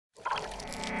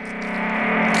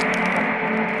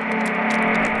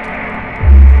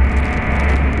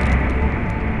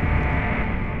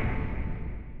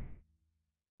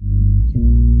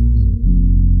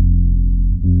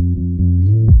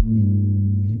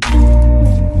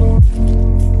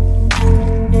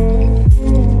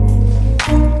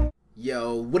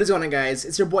What is going on, guys?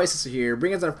 It's your boy Seso here,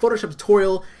 bringing us our Photoshop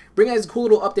tutorial, bringing us a cool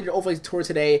little updated overlay tutorial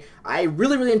today. I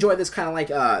really enjoy this kind of like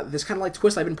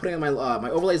twist I've been putting on my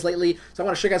my overlays lately. So I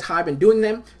want to show you guys how I've been doing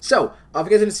them. So if you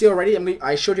guys didn't see already,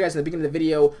 I showed you guys in the beginning of the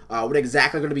video what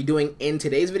exactly I'm going to be doing in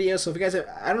today's video. So if you guys,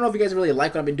 I don't know if you guys really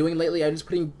like what I've been doing lately. I've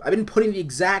been putting the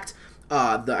exact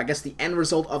I guess the end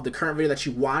result of the current video that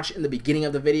you watch in the beginning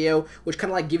of the video, which kind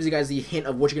of like gives you guys the hint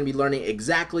of what you're going to be learning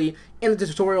exactly in the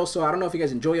tutorial. So I don't know if you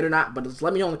guys enjoy it or not, but just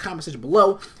let me know in the comment section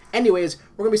below. Anyways,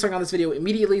 we're going to be starting on this video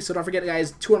immediately, so don't forget,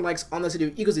 guys, 200 likes on this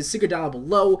video equals the secret down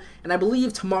below. And I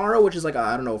believe tomorrow, which is like,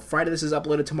 I don't know, Friday this is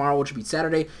uploaded, tomorrow, which would be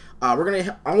Saturday, we're going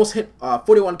to almost hit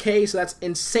 41K, so that's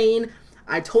insane.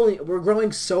 We're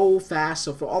growing so fast.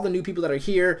 So for all the new people that are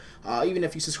here, even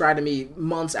if you subscribe to me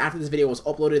months after this video was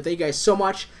uploaded, thank you guys so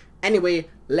much. Anyway,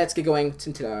 let's get going. Let's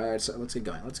just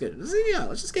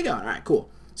get going. All right, cool.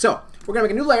 So we're gonna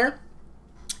make a new layer,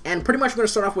 and pretty much we're gonna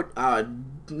start off with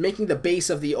making the base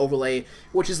of the overlay,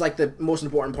 which is like the most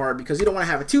important part, because you don't want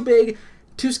to have it too big,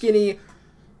 too skinny,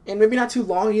 and maybe not too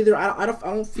long either. I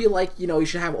don't feel like, you know, you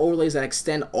should have overlays that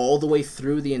extend all the way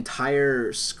through the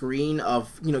entire screen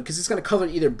of, you know, because it's going to cover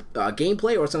either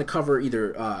gameplay, or it's going to cover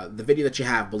either the video that you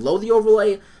have below the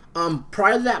overlay.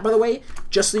 Prior to that, by the way,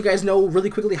 just so you guys know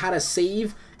really quickly how to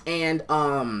save and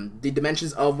the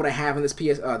dimensions of what I have in this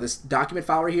this document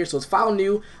file right here. So it's file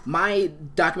new. My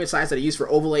document size that I use for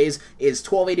overlays is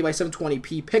 1280 by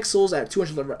 720p pixels at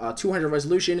 200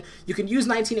 resolution. You can use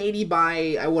 1980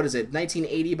 by what is it?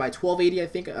 1980 by 1280, I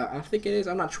think. I think it is.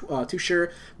 I'm not too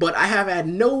sure, but I have had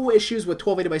no issues with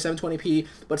 1280 by 720p.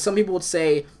 But some people would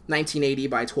say 1980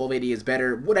 by 1280 is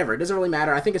better. Whatever. It doesn't really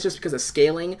matter. I think it's just because of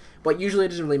scaling, but usually it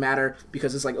doesn't really matter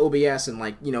because it's like OBS and,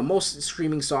 like, you know, most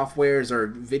streaming softwares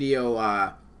or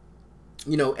video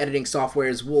you know, editing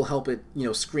softwares will help it, you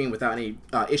know, screen without any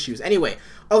issues. Anyway,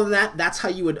 other than that, that's how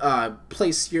you would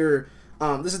place your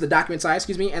this is the document size,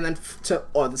 excuse me. And then to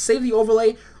save the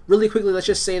overlay really quickly, let's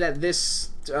just say that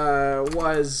this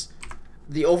was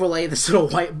the overlay, this little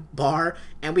white bar,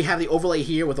 and we have the overlay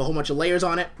here with a whole bunch of layers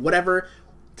on it, whatever.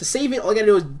 To save it, all I gotta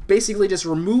do is basically just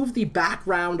remove the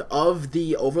background of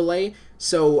the overlay.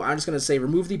 So I'm just gonna say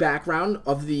remove the background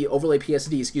of the overlay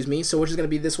PSD, excuse me. So which is gonna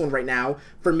be this one right now.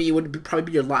 For me, it would probably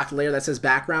be your locked layer that says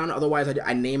background. Otherwise,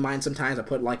 I name mine sometimes. I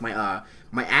put like my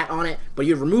my @ on it. But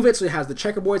you remove it so it has the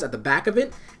checkerboards at the back of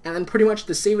it. And then pretty much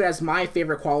to save it as my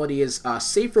favorite quality is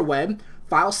save for web,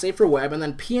 file save for web, and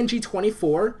then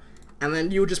PNG24. And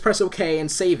then you would just press OK and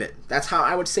save it. That's how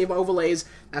I would save my overlays.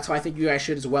 That's how I think you guys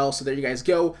should as well. So there you guys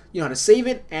go. You know how to save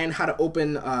it and how to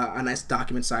open a nice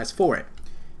document size for it.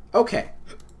 Okay.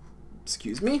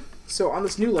 Excuse me. So on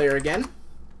this new layer again,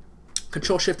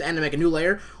 Control-Shift-N to make a new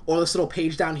layer, or this little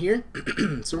page down here.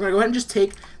 So we're going to go ahead and just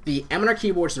take the M on our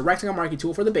keyboard, which is the rectangle marquee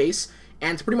tool for the base.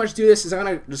 And to pretty much do this is I'm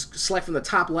going to just select from the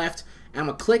top left, and I'm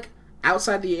going to click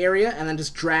outside the area and then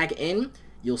just drag in.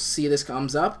 You'll see this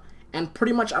comes up. And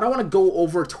pretty much, I don't want to go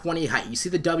over 20 height. You see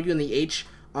the W and the H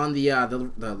on the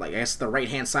like, I guess the right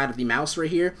hand side of the mouse right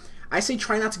here. I say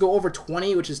try not to go over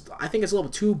 20, which is, I think it's a little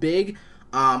bit too big.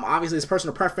 Obviously, it's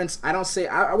personal preference. I would say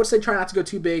try not to go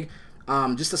too big.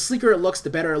 Just the sleeker it looks, the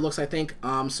better it looks, I think.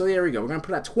 So there we go. We're gonna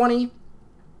put at 20,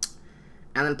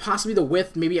 and then possibly the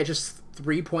width maybe at just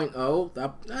 3.0.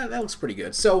 That looks pretty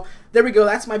good. So there we go.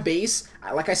 That's my base.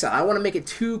 Like I said, I want to make it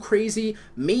too crazy.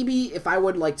 Maybe if I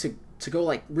would like to go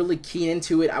like really keen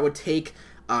into it, I would take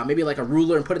maybe like a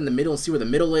ruler and put it in the middle and see where the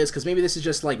middle is, because maybe this is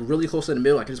just like really close to the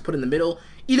middle. I can just put it in the middle.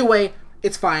 Either way,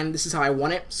 it's fine. This is how I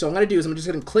want it. So what I'm gonna do is I'm just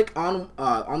gonna click on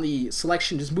the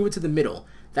selection, just move it to the middle.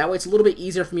 That way it's a little bit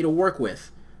easier for me to work with.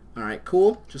 All right,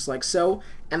 cool, just like so.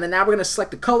 And then now we're gonna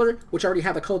select the color, which I already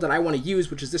have the color that I want to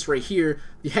use, which is this right here.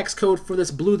 The hex code for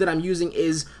this blue that I'm using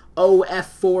is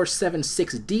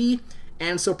OF476D,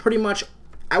 and so pretty much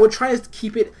I would try to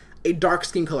keep it a dark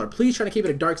scheme color. Please try to keep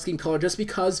it a dark scheme color, just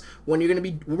because what we're gonna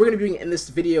be doing in this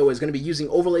video is gonna be using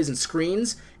overlays and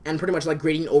screens, and pretty much like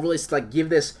grading overlays to like give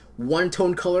this one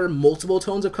tone color multiple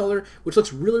tones of color, which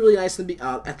looks really nice at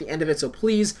the end of it. So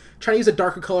please try to use a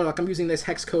darker color. Like I'm using this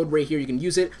hex code right here, you can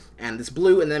use it, and this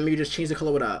blue, and then maybe just change the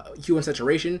color with a hue and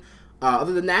saturation.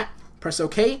 Other than that, press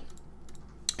OK.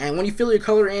 And when you fill your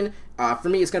color in, for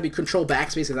me, it's going to be Control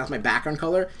Backspace, because that's my background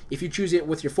color. If you choose it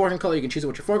with your foreground color, you can choose it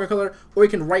with your foreground color, or you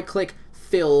can right-click,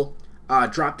 Fill,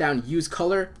 drop down, Use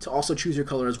Color to also choose your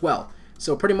color as well.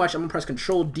 So pretty much, I'm going to press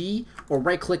Control D, or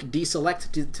right-click,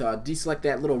 Deselect to deselect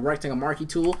that little rectangle marquee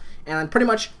tool, and then pretty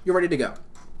much, you're ready to go.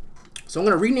 So I'm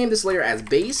going to rename this layer as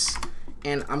Base,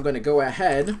 and I'm going to go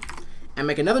ahead, and and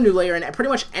make another new layer, and pretty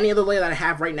much any other layer that I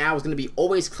have right now is going to be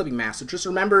always clipping mask. So just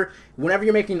remember, whenever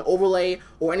you're making an overlay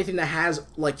or anything that has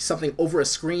like something over a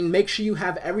screen, make sure you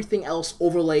have everything else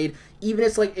overlaid, even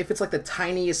if it's like the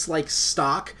tiniest like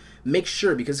stock. Make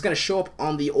sure, because it's going to show up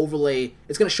on the overlay,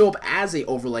 it's going to show up as a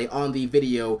overlay on the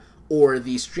video or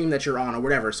the stream that you're on or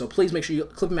whatever. So please make sure you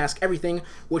clip mask everything,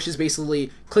 which is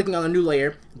basically clicking on a new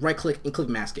layer, right click and clip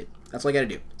mask it. That's all I gotta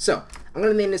do. So I'm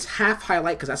gonna name this half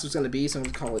highlight because that's what it's gonna be. So I'm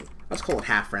gonna call it, let's call it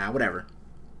half for now, whatever.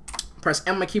 Press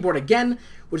M on my keyboard again,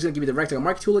 which is gonna give me the rectangle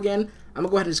mark tool again. I'm gonna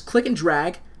go ahead and just click and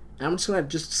drag, and I'm just gonna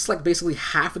select basically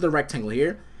half of the rectangle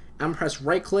here. I'm gonna press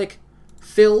right click,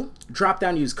 fill, drop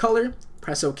down, use color,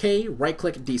 press OK, right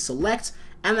click, deselect,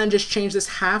 and then just change this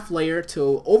half layer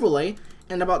to overlay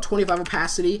and about 25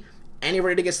 opacity, and you're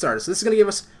ready to get started. So this is gonna give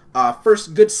us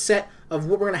first good set of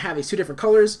what we're going to have, these two different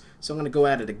colors. So I'm going to go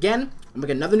at it again. I'm going to make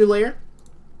another new layer.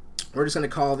 We're just going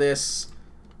to call this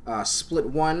split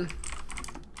 1.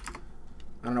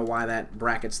 I don't know why that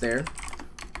bracket's there.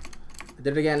 I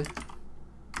did it again.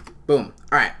 Boom.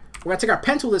 Alright. We're going to take our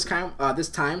pen tool this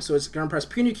time. So it's going to press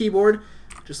P on your keyboard,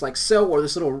 just like so, or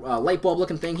this little light bulb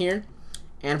looking thing here.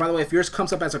 And by the way, if yours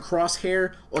comes up as a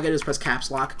crosshair, all you got to do is press caps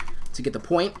lock to get the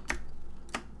point.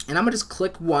 And I'm going to just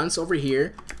click once over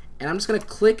here. And I'm just going to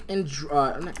click and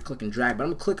not click and drag, but I'm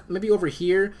going to click maybe over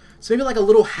here. So maybe like a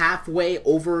little halfway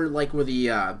over like where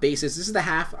the base is. This is the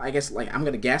half, I guess, like I'm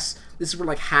going to guess. This is where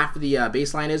like half of the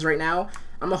baseline is right now.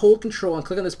 I'm going to hold control and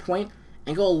click on this point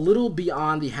and go a little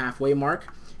beyond the halfway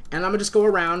mark. And I'm going to just go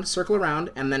around, circle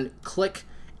around, and then click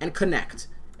and connect.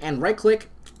 And right click,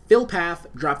 fill path,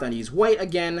 drop down, use white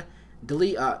again,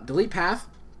 delete path.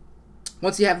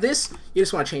 Once you have this, you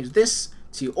just want to change this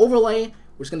to overlay.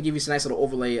 We're just going to give you some nice little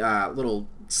overlay, little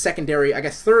secondary, I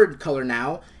guess third color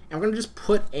now. And we're going to just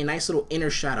put a nice little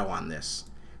inner shadow on this.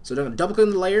 So we're going to double click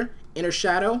on the layer, inner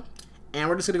shadow. And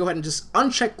we're just going to go ahead and just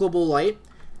uncheck global light.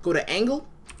 Go to angle,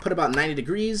 put about 90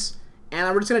 degrees.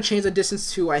 And we're just going to change the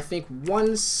distance to, I think,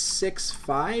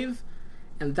 165.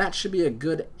 And that should be a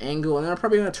good angle. And then I'm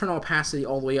probably going to turn opacity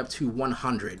all the way up to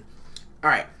 100.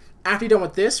 Alright, after you're done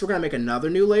with this, we're going to make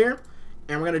another new layer.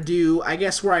 And we're going to do, I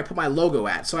guess, where I put my logo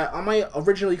at. So on my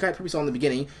original, you guys probably saw in the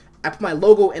beginning, I put my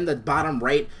logo in the bottom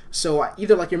right. So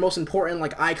either like your most important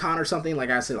like icon or something, like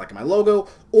I said, like my logo,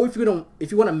 or if you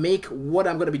want to make what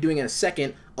I'm going to be doing in a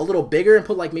second a little bigger and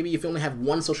put like maybe if you only have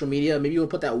one social media, maybe you would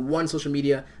put that one social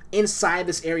media inside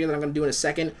this area that I'm going to do in a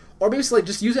second, or basically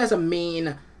just use it as a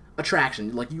main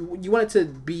attraction. Like you want it to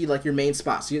be like your main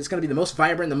spot. So it's going to be the most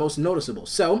vibrant, the most noticeable.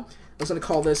 So I'm just going to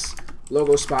call this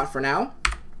logo spot for now.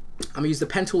 I'm going to use the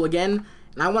pen tool again,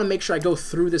 and I want to make sure I go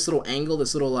through this little angle,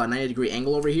 this little 90-degree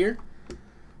angle over here. I'm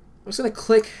just going to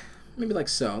click, maybe like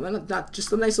so. Not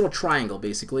just a nice little triangle,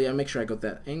 basically. I'll make sure I got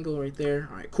that angle right there.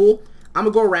 All right, cool. I'm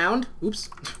going to go around. Oops,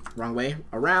 wrong way.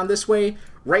 Around this way.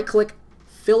 Right-click,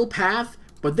 fill path,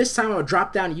 but this time I'm going to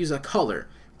drop down and use a color.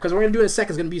 Because what we're going to do in a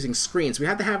second is going to be using screen. So we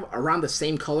have to have around the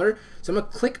same color. So I'm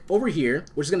going to click over here,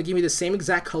 which is going to give me the same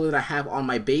exact color that I have on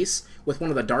my base with one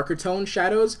of the darker tone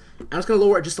shadows. I'm just going to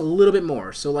lower it just a little bit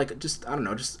more. So like just, I don't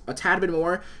know, just a tad bit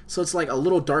more. So it's like a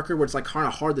little darker where it's like kind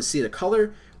of hard to see the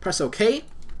color. Press OK.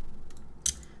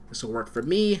 This will work for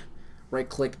me. Right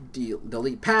click,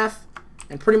 delete path.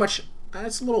 And pretty much,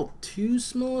 it's a little too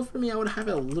small for me. I would have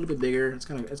it a little bit bigger. It's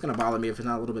gonna bother me if it's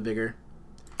not a little bit bigger.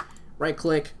 Right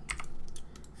click.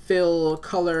 Fill,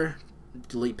 color,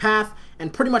 delete path,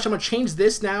 and pretty much I'm going to change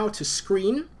this now to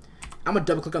screen. I'm going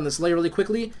to double click on this layer really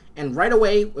quickly, and right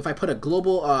away, if I put a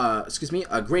global, a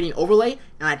gradient overlay,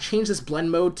 and I change this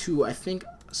blend mode to, I think,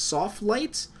 soft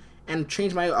light, and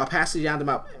change my opacity down to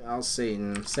about, I'll say,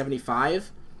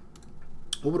 75.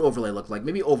 What would overlay look like?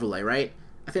 Maybe overlay, right?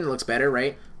 I think it looks better,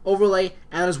 right? Overlay,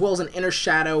 and as well as an inner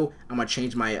shadow, I'm going to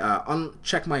change my,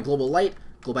 uncheck my global light,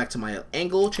 go back to my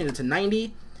angle, change it to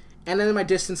 90, and then in my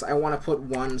distance, I want to put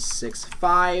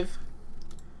 165,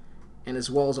 and as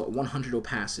well as a 100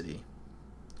 opacity.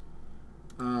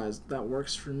 That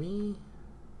works for me?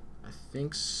 I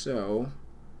think so.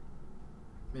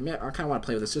 Maybe I kind of want to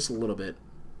play with this just a little bit.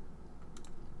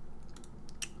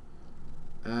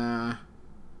 I'm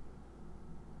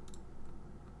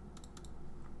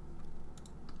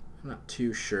not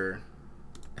too sure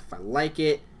if I like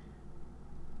it.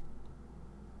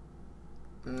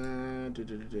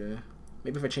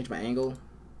 Maybe if I change my angle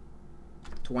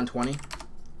to 120,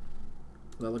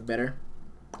 will that look better?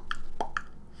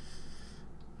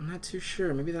 I'm not too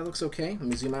sure. Maybe that looks okay. Let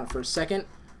me zoom out for a second.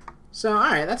 So,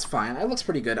 alright, that's fine. That looks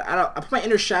pretty good. I put my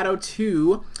inner shadow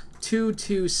to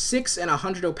 226 and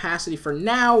 100 opacity for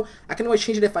now. I can always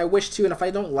change it if I wish to, and if I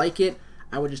don't like it,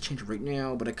 I would just change it right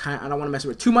now, but I don't want to mess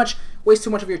with it too much, waste too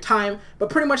much of your time. But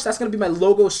pretty much that's going to be my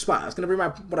logo spot. It's going to be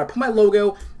when I put my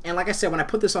logo, and like I said, when I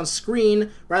put this on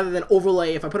screen rather than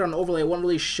overlay, if I put it on overlay, it won't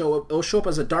really show up. It'll show up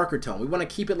as a darker tone. We want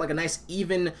to keep it like a nice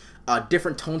even,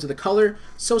 different tones of the color.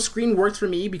 So screen works for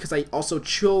me because I also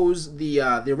chose the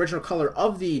original color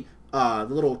of the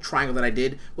little triangle that I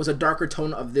did was a darker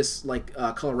tone of this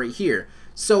color right here.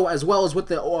 So as well as with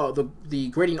the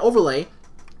gradient overlay,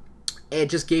 it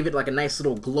just gave it like a nice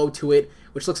little glow to it,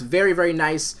 which looks very, very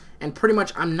nice. And pretty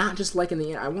much, I'm not just liking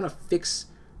the. I want to fix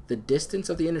the distance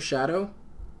of the inner shadow.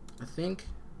 I think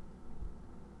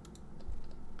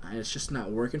it's just not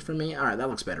working for me. All right, that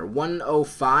looks better.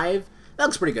 105. That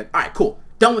looks pretty good. All right, cool.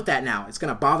 Done with that now. It's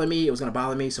gonna bother me. It was gonna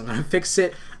bother me, so I'm gonna fix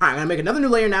it. All right, I'm gonna make another new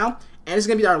layer now, and it's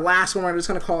gonna be our last one. We're just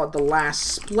gonna call it the last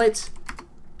split.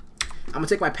 I'm gonna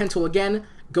take my pen tool again,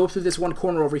 go through this one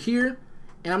corner over here,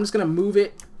 and I'm just gonna move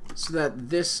it so that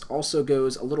this also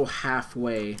goes a little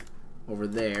halfway over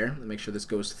there. Make sure this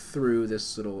goes through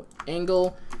this little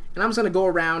angle. And I'm just going to go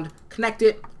around, connect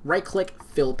it, right click,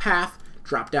 fill path,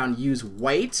 drop down, use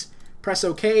white, press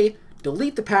OK,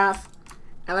 delete the path,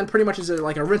 and then pretty much it's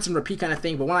like a rinse and repeat kind of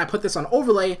thing. But when I put this on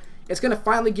overlay, it's going to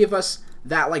finally give us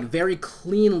that like very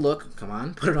clean look. Come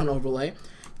on, put it on overlay.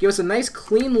 Give us a nice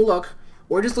clean look,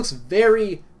 or it just looks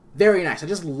very, very nice. I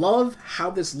just love how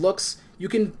this looks. You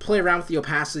can play around with the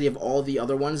opacity of all the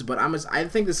other ones, but I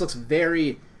think this looks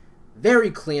very,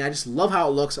 very clean. I just love how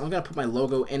it looks. I'm going to put my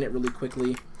logo in it really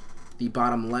quickly. The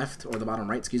bottom left, or the bottom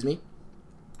right, excuse me.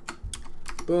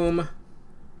 Boom.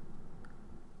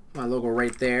 My logo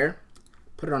right there.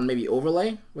 Put it on maybe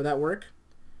overlay. Would that work?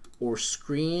 Or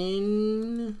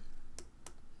screen?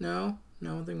 No?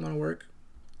 No, I think it want to work.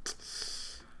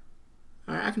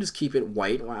 Alright, I can just keep it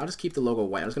white. I'll just keep the logo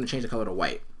white. I'm just going to change the color to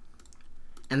white.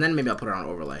 And then maybe I'll put it on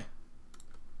overlay.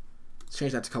 Let's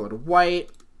change that to color to white.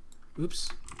 Oops.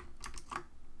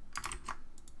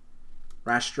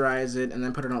 Rasterize it and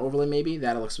then put it on overlay maybe.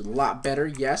 That looks a lot better,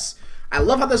 yes. I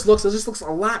love how this looks. It just looks a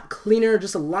lot cleaner,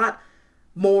 just a lot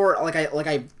more like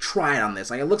I tried on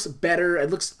this. Like it looks better. It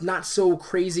looks not so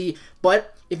crazy.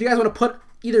 But if you guys want to put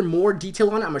either more detail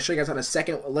on it, I'm going to show you guys on a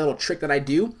second little trick that I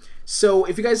do. So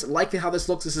if you guys like how this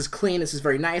looks, this is clean, this is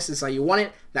very nice, this is how you want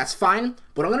it, that's fine.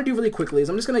 What I'm going to do really quickly is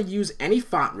I'm just going to use any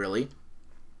font really.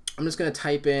 I'm just going to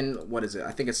type in, what is it?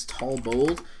 I think it's tall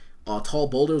bold. Tall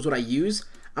bolder is what I use.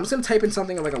 I'm just going to type in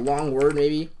something like a long word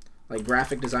maybe, like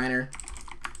graphic designer.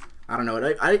 I don't know.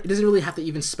 It doesn't really have to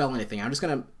even spell anything. I'm just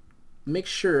going to make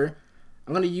sure.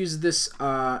 I'm going to use this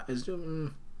I'm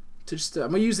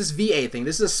going to use this VA thing.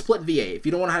 This is a split VA. If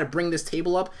you don't want to know how to bring this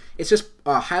table up, it's just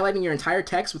highlighting your entire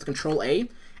text with Control A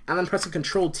and then pressing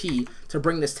Control T to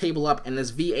bring this table up, and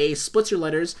this VA splits your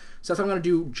letters. So that's what I'm going to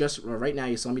do just right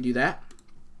now. So let me do that.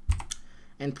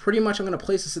 And pretty much I'm going to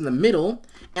place this in the middle.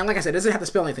 And like I said, it doesn't have to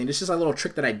spell anything. This is just a little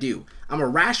trick that I do. I'm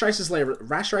going to rasterize this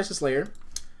layer,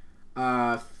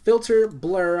 filter,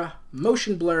 blur,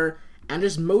 motion blur, and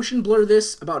just motion blur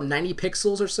this about 90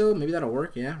 pixels or so. Maybe that'll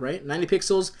work. Yeah, right? 90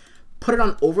 pixels. Put it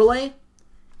on overlay,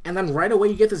 and then right away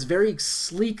you get this very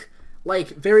sleek, like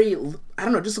very, I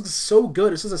don't know, it just looks so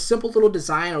good. It's just a simple little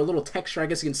design or a little texture, I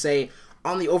guess you can say,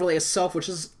 on the overlay itself, which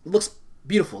looks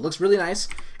beautiful. It looks really nice.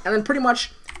 And then pretty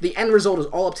much the end result is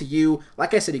all up to you.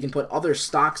 Like I said, you can put other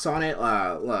stocks on it,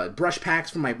 brush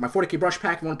packs from my 40K brush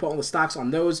pack. If you want to put all the stocks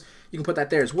on those, you can put that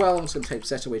there as well. I'm just going to type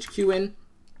Seso HQ in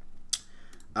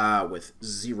with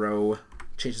 0.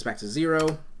 Change this back to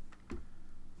 0.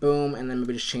 Boom, and then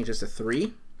maybe just change this to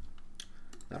 3.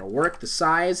 That'll work. The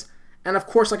size. And of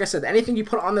course, like I said, anything you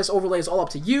put on this overlay is all up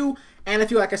to you. And if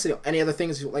you, like I said, any other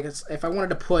things, like if I wanted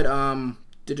to put, if I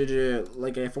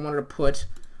wanted to put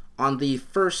on the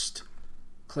first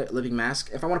living mask,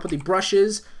 if I want to put the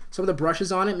brushes, some of the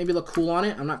brushes on it, maybe look cool on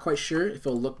it. I'm not quite sure if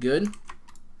it'll look good.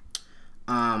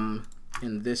 In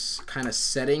this kind of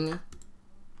setting, I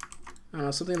don't know,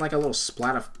 something like a little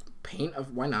splat of paint.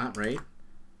 Why not, right?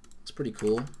 It's pretty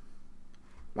cool.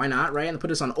 Why not, right? And put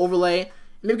this on overlay,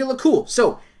 maybe it look cool.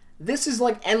 So this is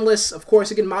like endless. Of course,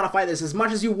 you can modify this as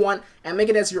much as you want and make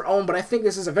it as your own, but I think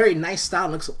this is a very nice style.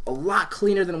 It looks a lot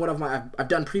cleaner than what I've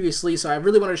done previously, so I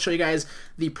really wanted to show you guys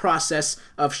the process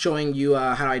of showing you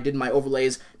how I did my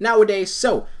overlays nowadays.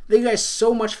 So thank you guys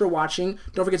so much for watching.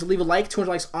 Don't forget to leave a like. 200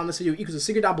 likes on this video equals a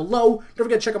secret down below. Don't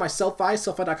forget to check out my Self-Fi,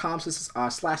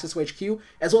 selffi.com/SesoHQ,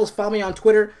 as well as follow me on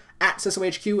Twitter at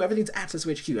SesoHQ. Everything's at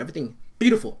SesoHQ. Everything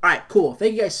beautiful. Alright, cool.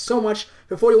 Thank you guys so much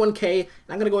for 41K. And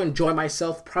I'm going to go enjoy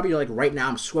myself. Probably like right now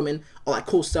I'm swimming. All that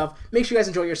cool stuff. Make sure you guys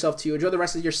enjoy yourself too. Enjoy the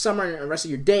rest of your summer and the rest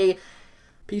of your day.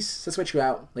 Peace. SesoHQ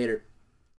out. Later.